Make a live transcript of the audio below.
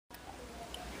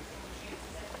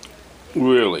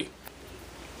Really?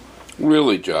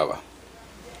 Really, Java?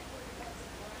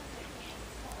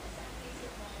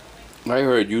 I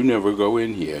heard you never go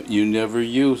in here. You never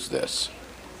use this.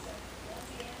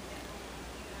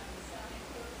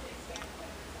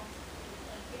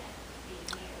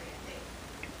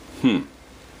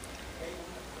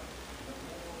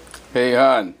 Hey,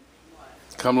 hon.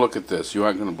 Come look at this. You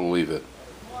aren't going to believe it.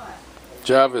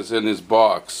 Java's in his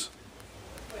box.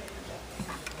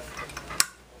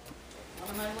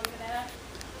 What am I looking at?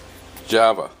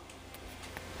 Java.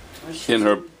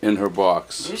 In her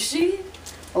box. Is she?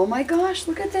 Oh my gosh,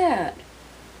 look at that.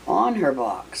 On her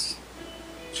box.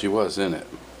 She was in it.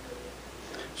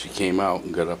 She came out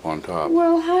and got up on top.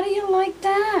 Well, how do you like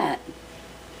that?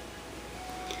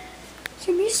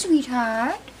 Jimmy,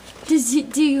 sweetheart. Do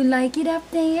you like it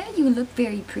up there? You look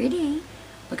very pretty.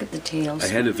 Look at the tails. I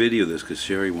had to video this because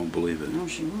Sherry won't believe it. No,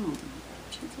 she won't.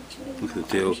 Look at the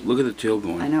tail. Look at the tail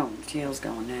going. I know. The tail's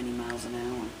going 90 miles an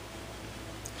hour.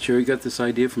 Sherry got this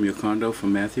idea from your condo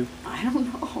from Matthew? I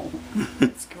don't know.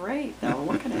 It's great, though.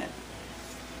 Look at it.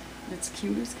 It's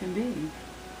cute as can be.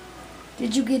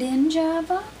 Did you get in,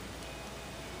 Java?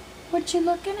 What you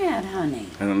looking at, honey?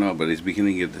 I don't know, but he's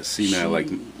beginning to get senile like...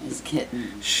 She is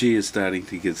getting... She is starting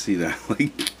to get senile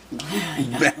like... I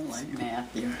know, like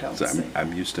Matthew. Don't So say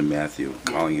I'm used to Matthew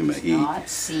calling him a He's he. not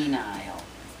senile.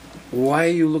 Why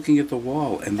are you looking at the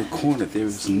wall and the corner? There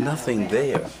is nothing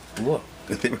there. Look,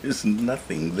 there is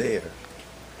nothing there.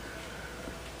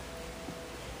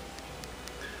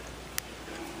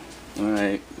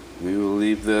 Alright, we will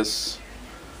leave this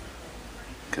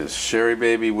because Sherry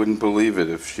baby wouldn't believe it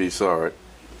if she saw it.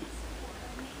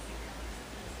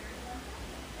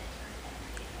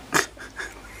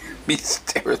 Me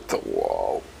stare at the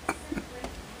wall.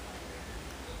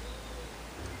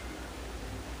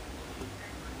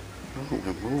 Oh,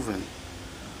 we're moving.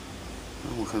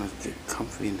 Oh, we're gonna get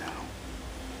comfy now.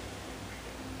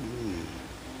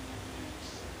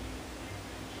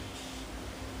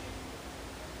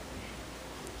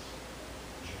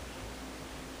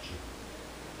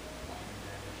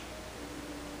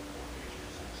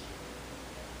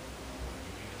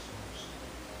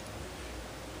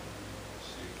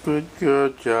 Good girl,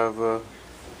 Java.